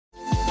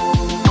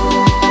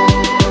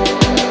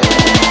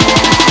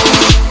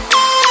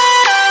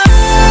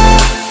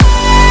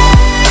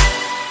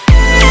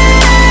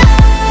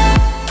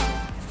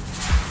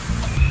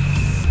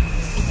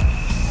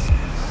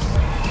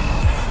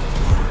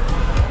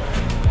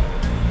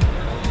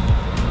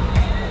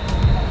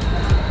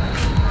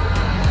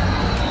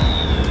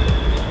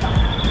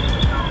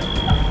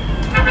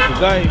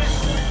guys,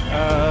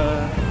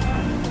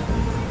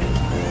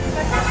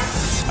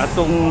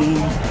 atong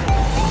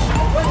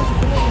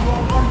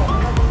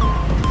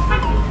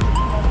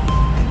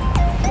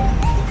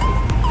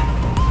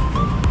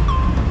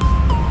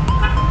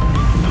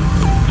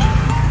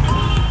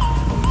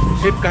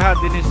sip kahat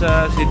din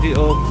sa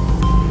CDO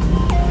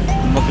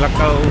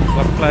maglakaw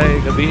apply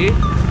gabi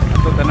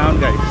ato tanawon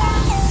guys.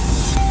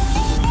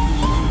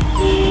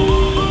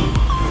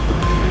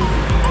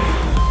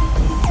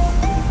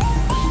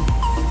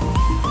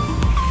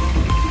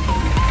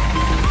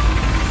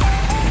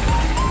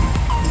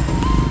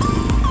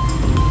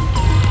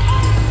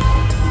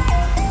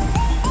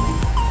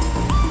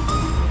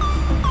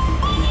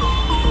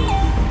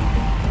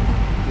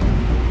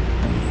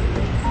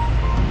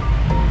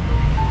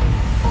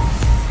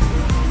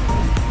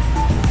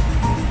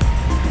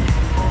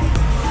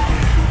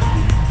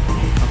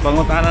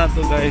 Pangutana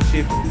to guys,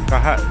 if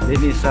kaha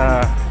din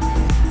sa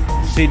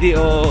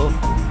CDO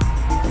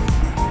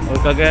o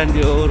Cagayan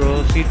di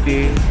Oro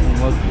City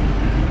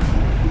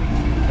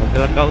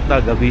maglakaw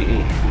ta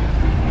gabi.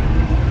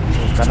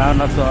 So kanaw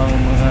na to ang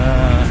mga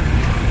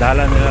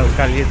dalan nila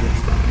kalye din.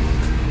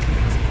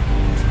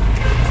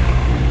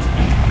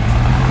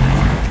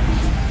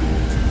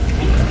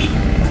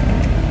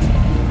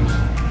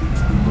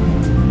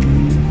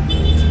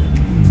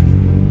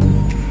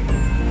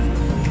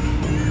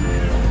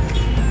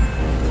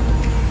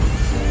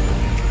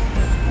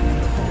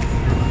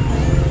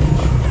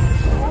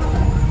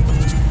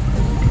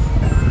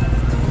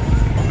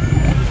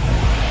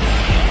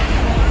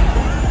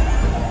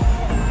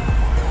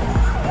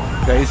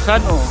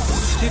 Gaisano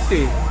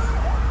City.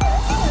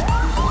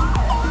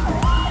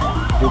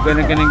 Juga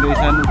na ganing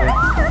Gaisano guys.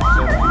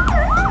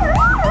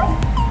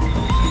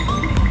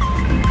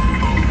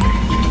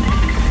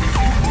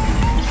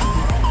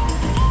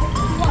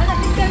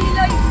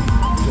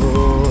 So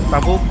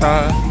tabok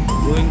ta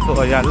going to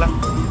Ayala.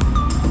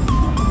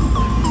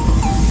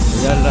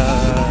 Ayala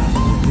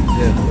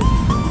City.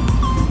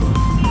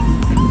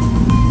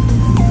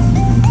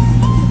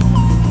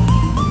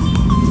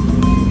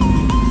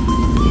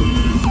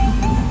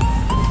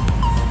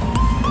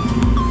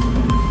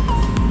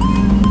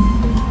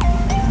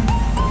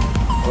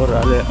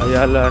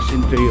 Ayala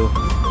Centrio.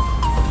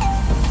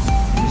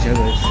 Ini siya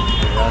guys,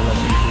 Ayala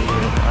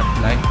Centrio at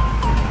night.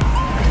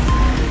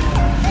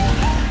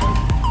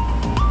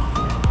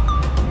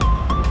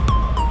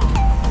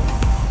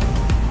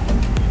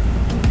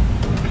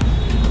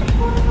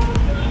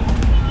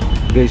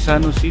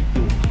 Gaisano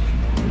City.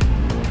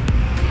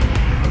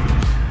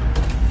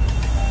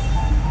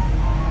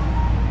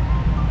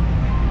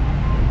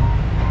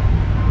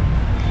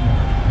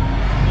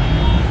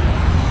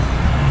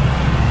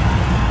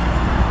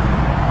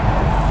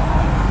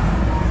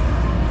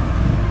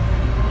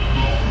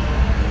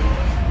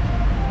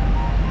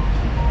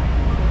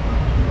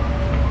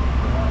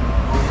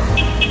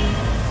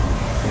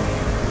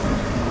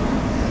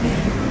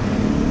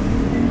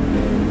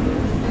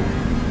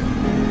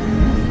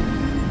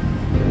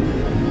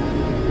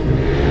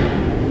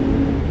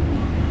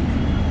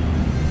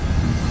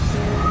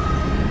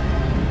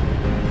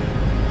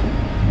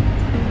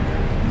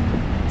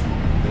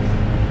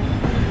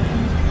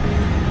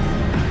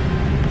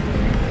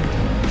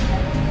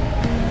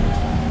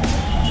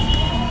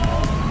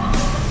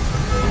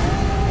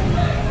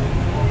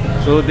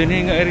 So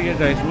dinhi nga area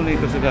guys, muna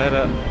ito sa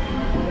gara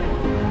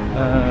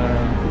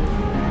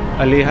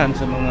alihan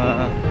sa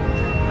mga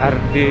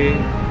RD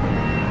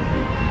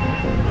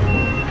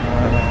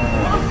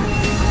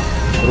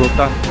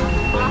ruta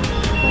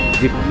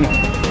jeepney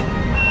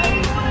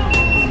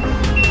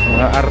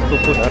mga arto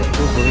po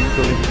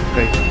tuloy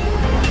guys,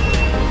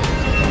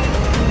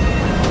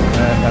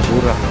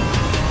 Nagura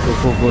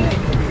Tupubon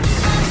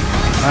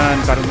and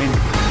Carmen.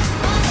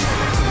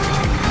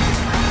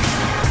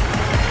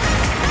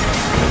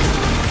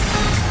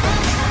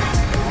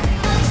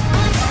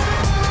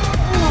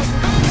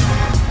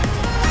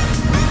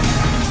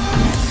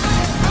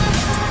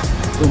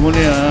 Muna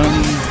ang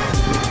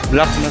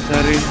Black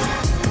Nazarene,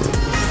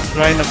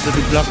 Shrine of the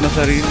Black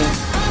Nazarene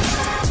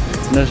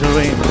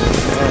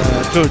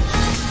Church.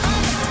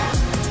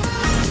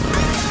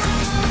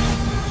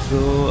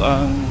 So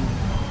ang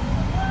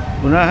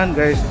unahan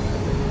guys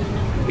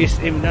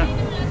SM na.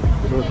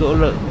 So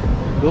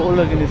doon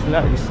lagi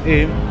sila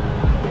SM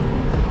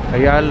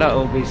Ayala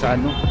o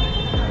Gaisano.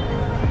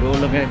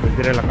 Doon lang yan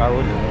pwede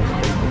lakawon.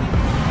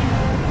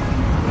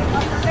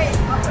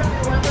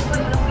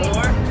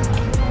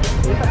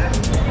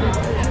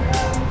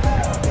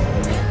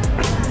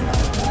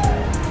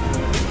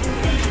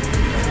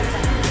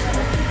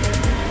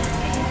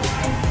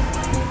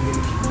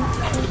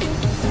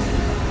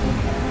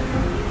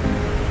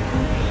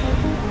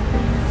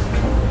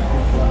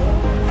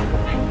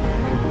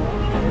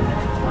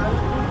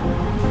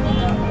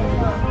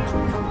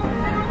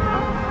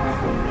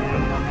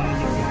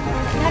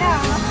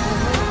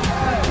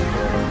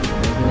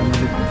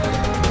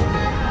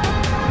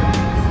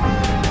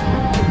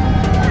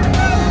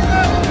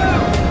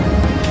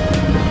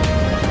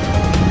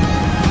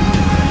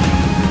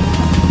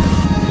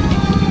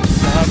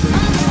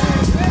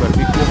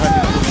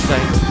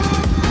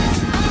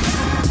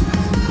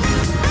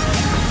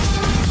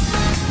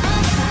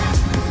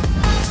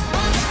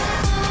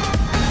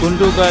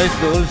 Kundo guys,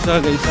 doon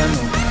sa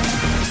Gaisano.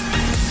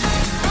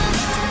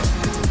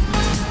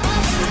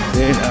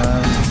 Then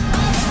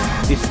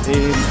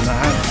system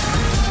lahat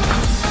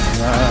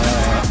na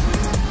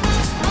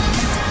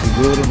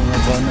siguro mga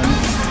banan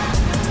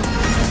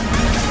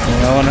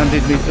mga 100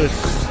 meters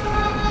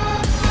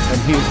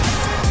from here.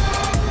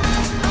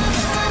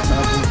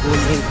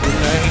 Napupulay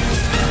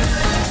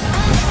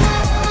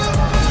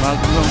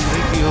Magnum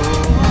Radio.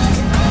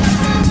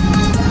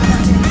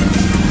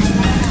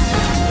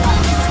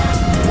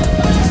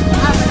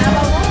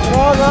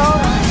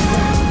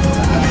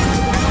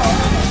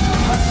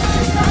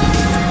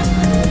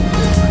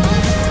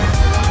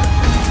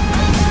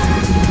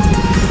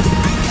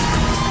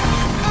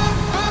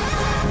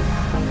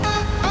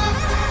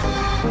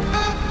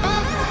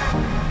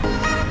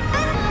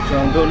 So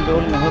ang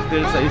doon na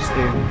hotel sa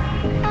SM,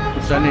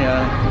 isa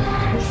niya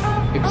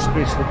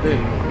Express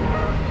Hotel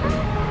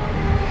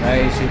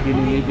ay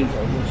 7-Eleven sa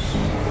Ubos.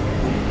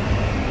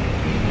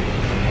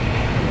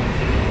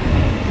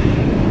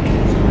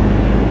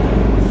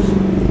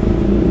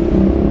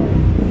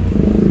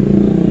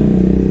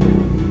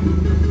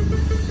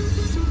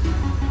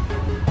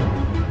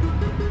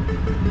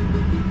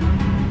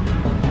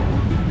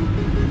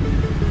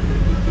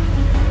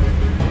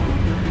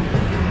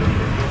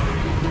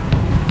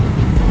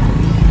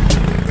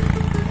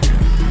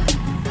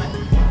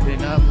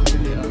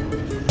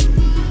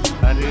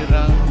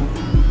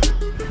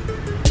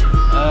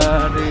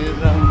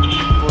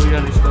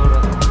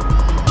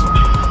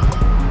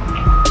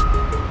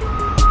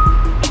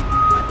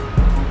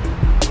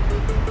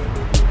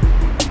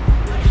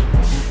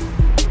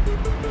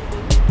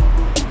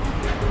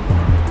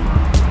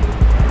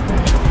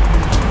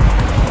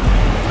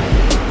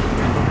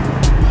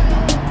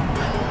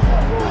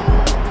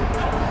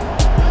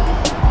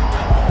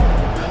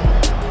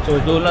 So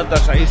doon lang ta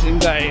sa isim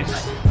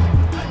guys.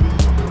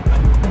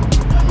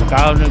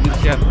 Nakaon na gid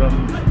siya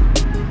from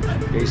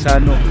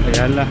Gaisano,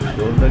 Ayala.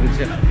 Doon na gid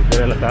siya.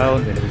 Pero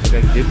nakaon din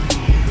sa jeep.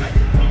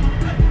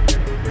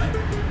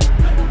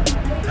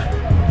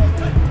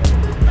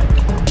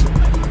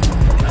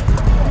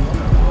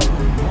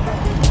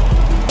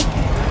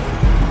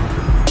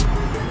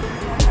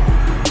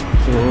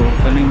 So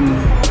kaning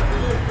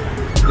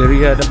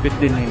area dapat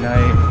din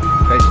hinay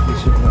kay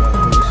station na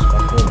police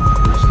patrol,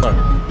 police car.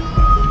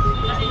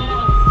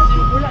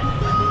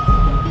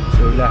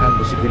 Lahang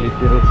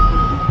visibility road.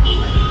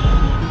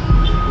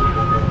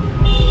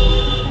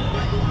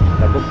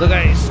 Labog na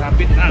guys,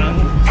 sapit na ang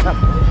stop.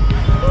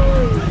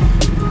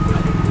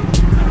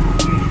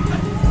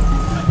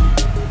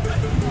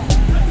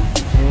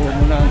 So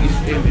muna ang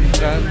SM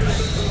entrance.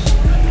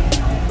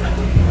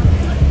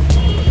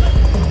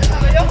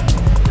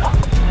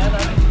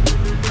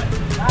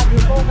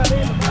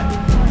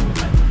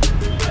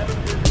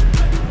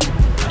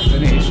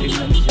 Kani SM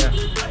lang siya.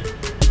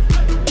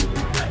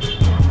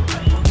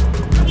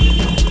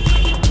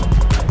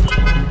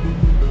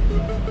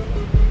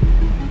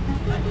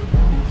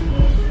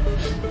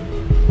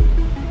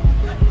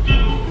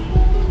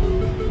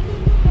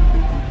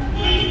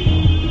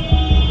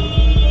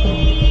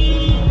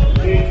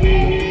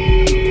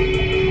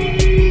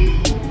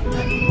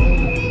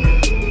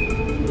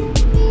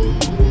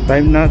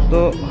 Time na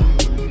to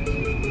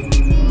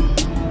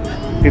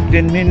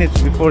 15 minutes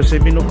before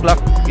 7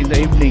 o'clock in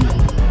the evening.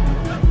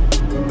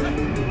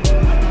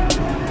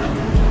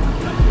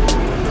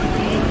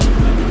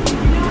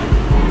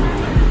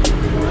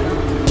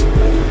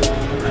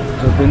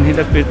 So dun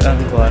hinapit ang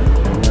kuwan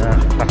na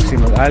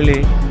taxi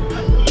mag-ali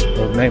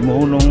o na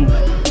imuhunong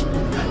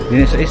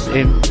din sa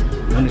SM.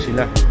 Muna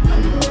sila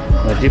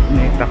na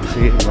jeepney,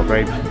 taxi,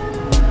 mag-ride.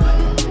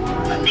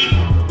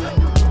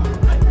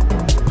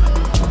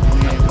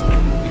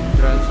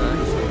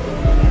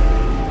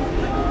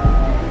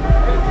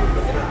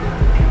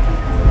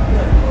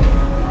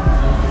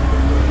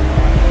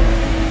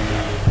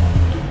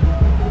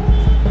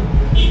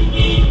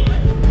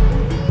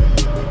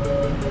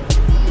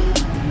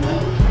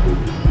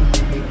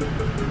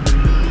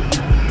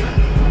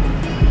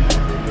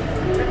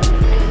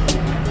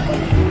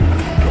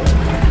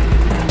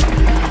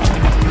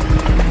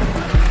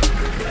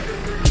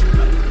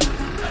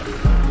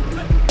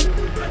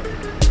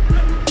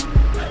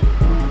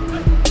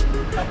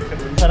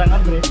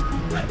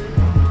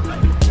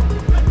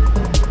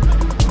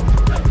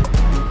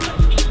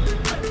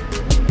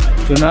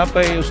 So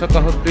napay usa ka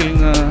hotel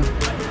nga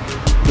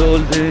doon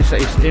din sa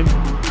SM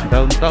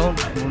Downtown,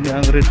 muna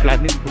ang Red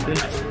Planet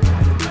Hotel.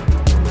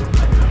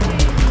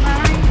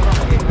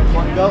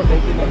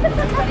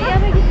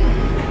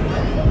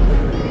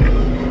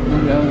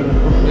 Muna ang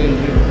Hotel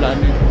Red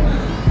Planet.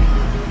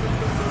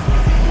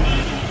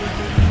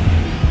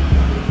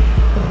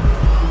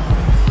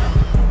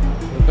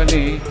 So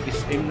kani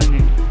SM na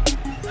ni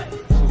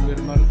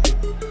supermarket.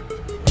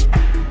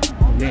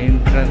 Ini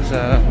entrance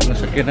sa mga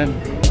sakyanan.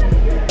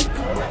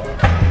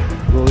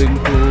 Going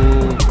to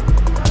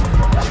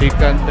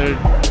second, third,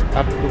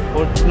 up to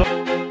fourth floor.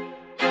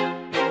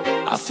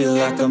 I feel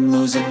like I'm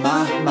losing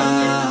my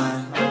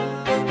mind.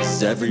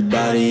 Is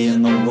everybody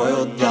in the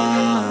world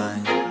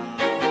blind?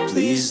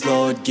 Please,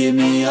 Lord, give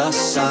me a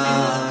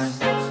sign,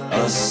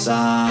 a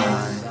sign.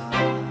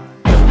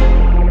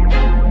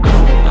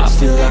 I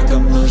feel like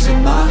I'm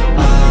losing my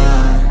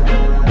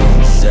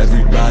mind. Is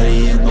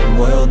everybody in the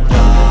world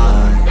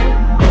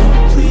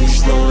blind?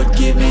 Please, Lord,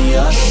 give me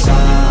a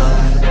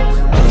sign,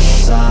 a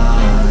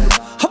sign.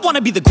 I wanna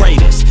be the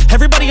greatest.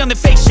 Everybody on the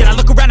fake shit. I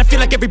look around and feel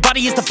like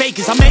everybody is the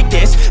fakest. I make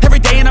this every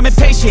day and I'm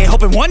impatient,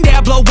 hoping one day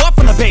I blow up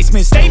from the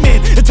basement.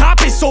 Statement, the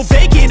top is so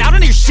vacant. I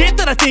don't hear shit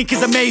that I think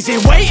is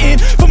amazing. Waiting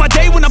for my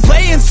day when I'm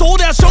playing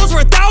sold out shows for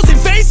 1,000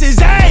 faces.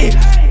 Hey,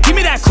 give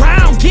me that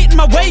crown, get in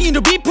my way and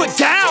to be put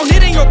down.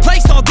 It ain't your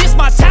place, all this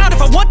my town.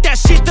 If I want that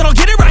shit, then I'll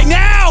get it right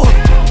now.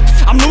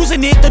 I'm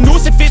losing it, the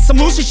noose it fits. I'm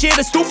losing shit,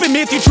 a stupid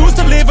myth. You choose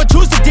to live or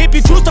choose to dip.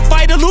 You choose to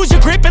fight or lose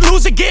your grip and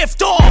lose a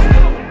gift.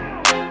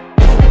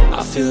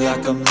 I feel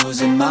like I'm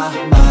losing my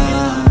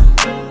mind.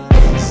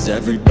 Is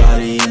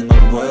everybody in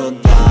the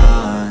world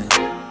blind?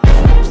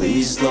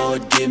 Please,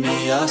 Lord, give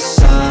me a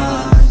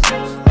sign,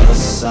 a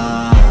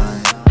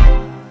sign.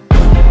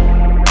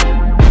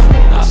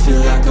 I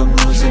feel like I'm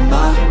losing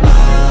my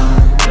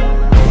mind.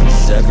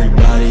 Is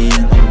everybody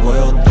in the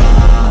world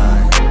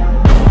blind?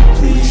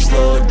 Please,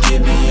 Lord,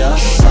 give me a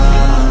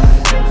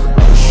sign,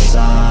 a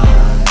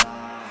sign.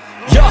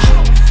 Yeah.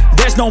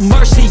 There's no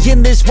mercy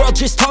in this world,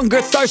 just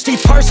hunger-thirsty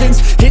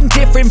persons in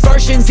different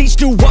versions. Each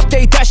new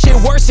update, that shit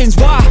worsens.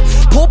 Why?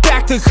 Pull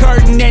back the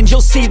curtain and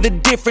you'll see the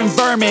different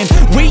vermin.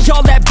 We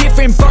all have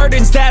different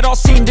burdens that all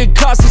seem to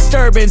cause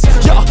disturbance.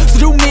 Yo, so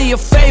do me a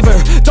favor,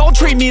 don't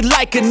treat me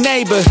like a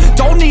neighbor.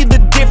 Don't need the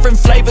different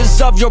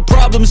flavors of your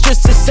problems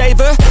just to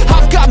savor.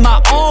 I've got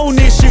my own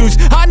issues,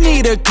 I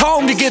need a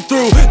comb to get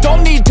through.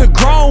 Don't need to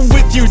groan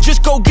with you,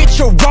 just go get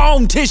your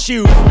own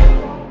tissue.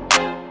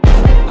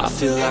 I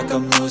feel like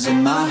I'm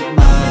losing my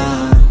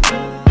mind.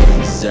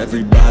 Is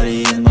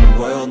everybody in the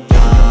world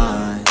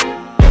blind?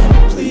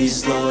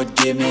 Please, Lord,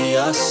 give me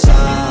a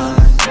sign,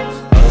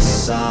 a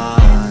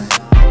sign.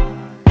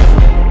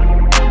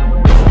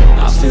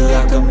 I feel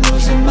like I'm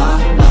losing my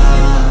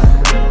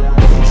mind.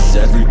 Is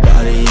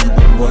everybody in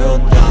the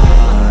world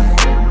blind?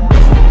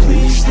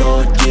 Please,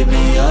 Lord, give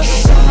me a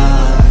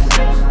sign,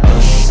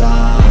 a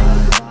sign.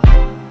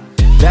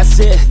 That's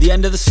it, the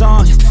end of the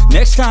song.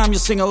 Next time you'll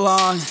sing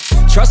along.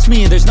 Trust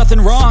me, there's nothing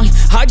wrong.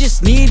 I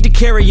just need to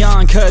carry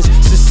on, cause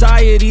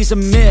society's a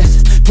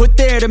myth put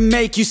there to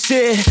make you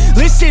sit.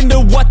 Listen to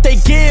what they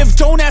give.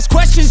 Don't ask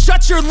questions,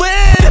 shut your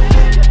lid.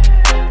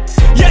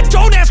 Yeah,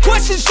 don't ask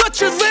questions, shut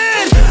your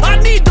lid. I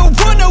need to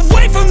run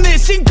away from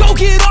this and go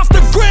get off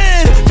the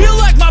grid. Feel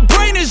like my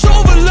brain is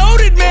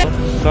overloaded, man.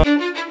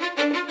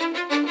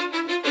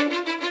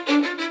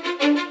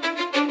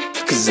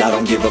 Cause I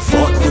don't give a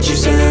fuck what you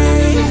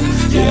say.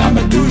 Yeah,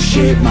 I'ma do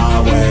shit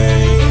my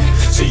way.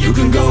 So you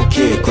can go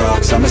kick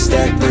rocks, I'ma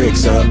stack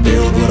bricks up,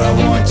 build what I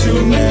want to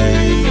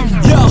make.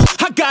 Yo,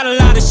 I got a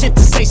lot of shit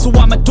to say, so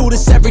I'ma do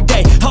this every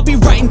day. I'll be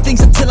writing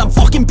things until I'm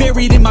fucking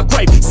buried in my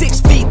grave.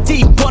 6 feet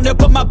deep under,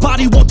 but my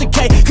body won't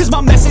decay. Cause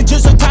my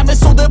messages are timeless,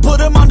 so they'll put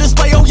them on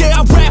display. Oh yeah,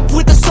 I rap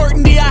with a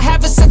certainty, I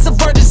have a sense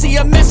of urgency.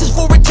 A message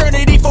for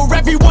eternity, for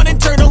everyone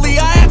internally.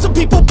 I had some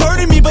people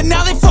burning me, but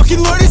now they fucking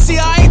learn to see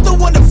I ain't the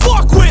one to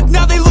fuck with.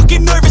 Now they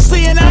looking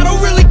nervously, and I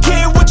don't really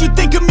care what you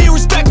think of me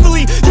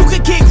respectfully. You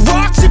can kick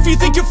rocks if you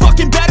think you're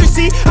fucking better,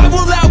 see. I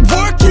will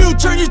outwork you,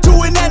 turn you to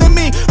an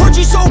enemy. Hurt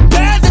you so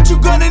bad that you're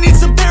gonna need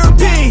some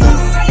therapy.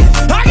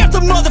 I got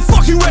the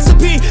motherfucking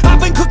recipe. I've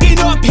been cooking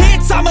up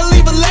hits, I'ma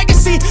leave a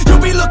legacy.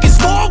 You'll be looking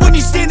small when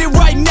you're standing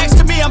right next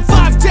to me. I'm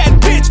 5'10",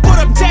 bitch, but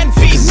I'm 10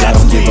 feet. Cause I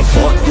don't give a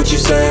fuck what you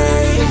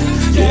say.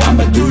 Yeah,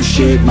 I'ma do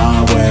shit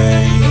my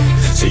way.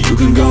 So you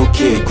can go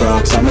kick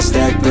rocks, I'ma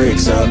stack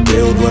bricks up,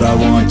 build what I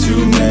want to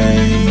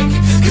make.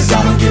 Cause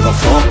I don't give a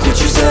fuck what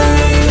you say.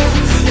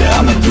 Yeah,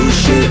 I'ma do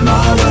shit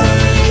my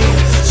way.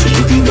 So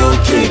you can go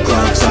kick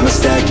rocks, I'ma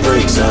stack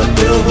bricks up,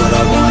 build what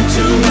I want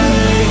to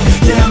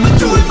make. Yeah, I'ma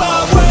do it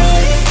my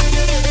way.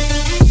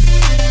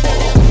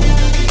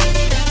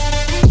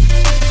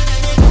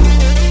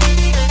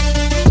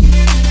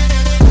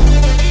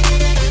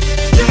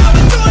 Yeah,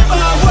 I'ma do it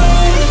my way.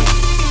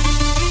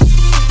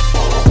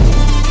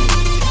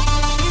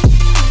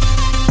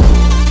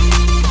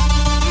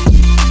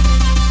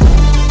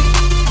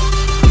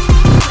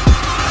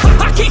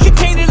 I can't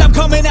contain it, I'm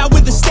coming out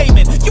with a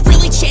statement. You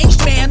really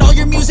changed, man, all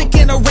your music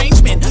and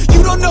arrangement.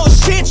 You don't know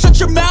shit, shut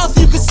your mouth,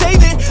 you can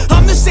save it.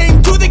 I'm the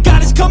same dude that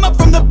got his come up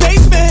from the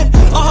basement.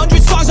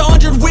 100 songs,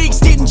 100 weeks,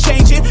 didn't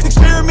change it.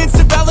 Experiments,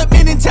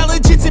 development,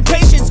 intelligence, and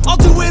patience. I'll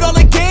do it all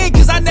again,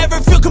 cause I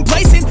never feel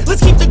complacent.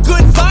 Let's keep the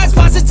good vibes,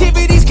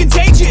 positivity's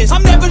contagious.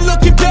 I'm never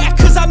looking back,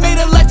 cause I made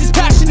a life that's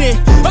passionate.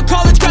 A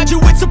college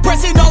graduate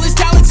suppressing all his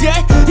talents,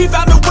 yeah. He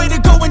found a way to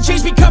go and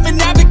change, become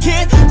an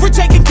advocate. For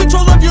taking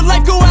control of your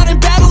life, go out and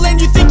battle. And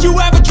you think you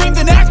have a dream,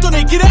 then act on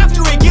it. Get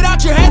after it, get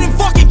out your head and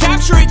fucking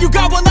capture it. You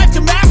got one life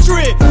to master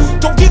it.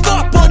 Don't give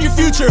up on your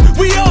future,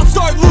 we all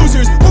start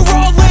losers. We're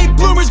all late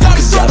bloomers,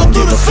 gotta struggle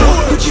through the sewer. Cause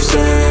I don't give a fuck what you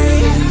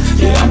say.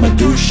 Yeah, I'ma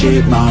do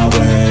shit my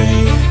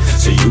way.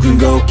 So you can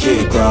go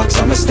kick rocks,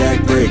 I'ma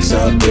stack bricks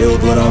up,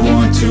 build what I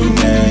want to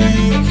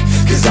make.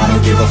 Cause I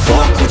don't give a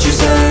fuck what you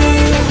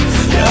say.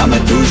 Yeah,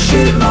 I'ma do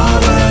shit my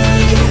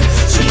way,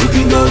 so you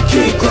can go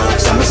kick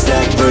rocks. I'ma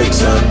stack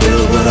bricks up,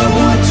 build what I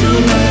want to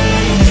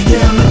make.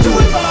 Yeah, I'ma do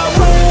it my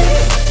way.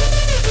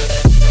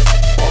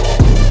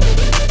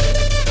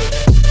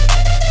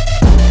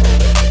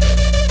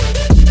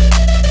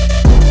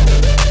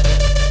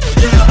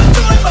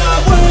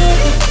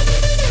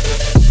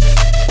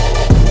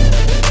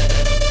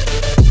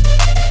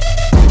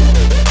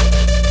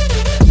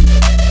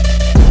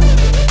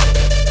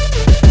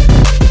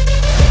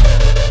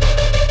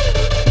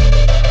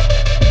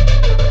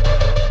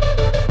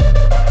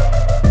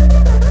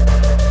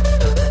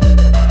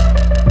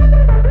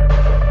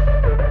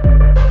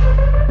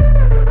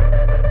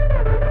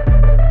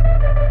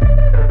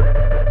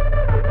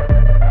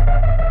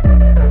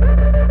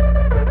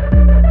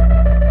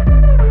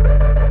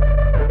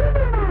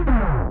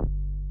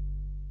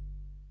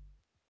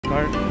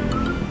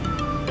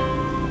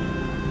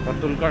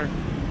 Patul car.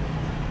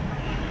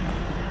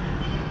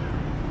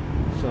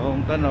 So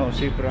ang tanaw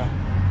sipra.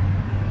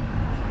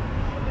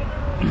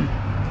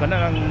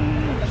 Kana lang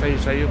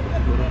sayo-sayo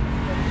siguro.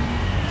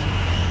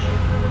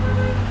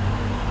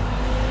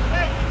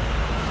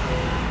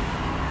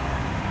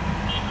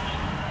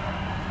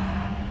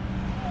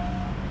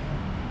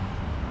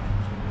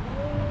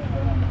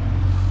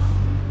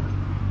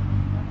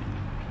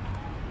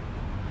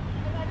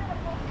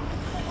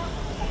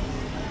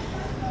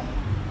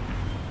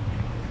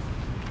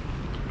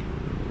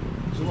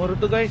 Sumuro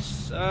to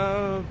guys,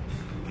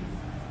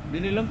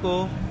 dinilang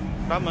ko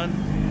taman.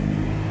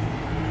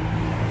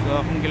 So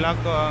akong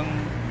gilako ang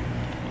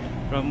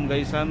from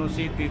Cagayan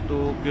City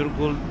to Pure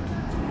Gold,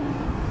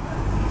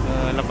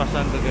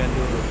 Lapasan, Cagayan.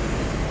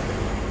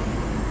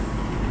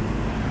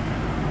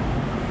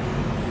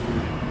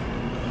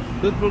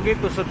 Don't forget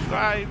to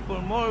subscribe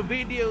for more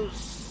videos.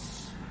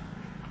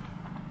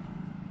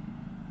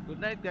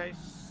 Good night guys,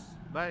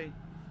 bye.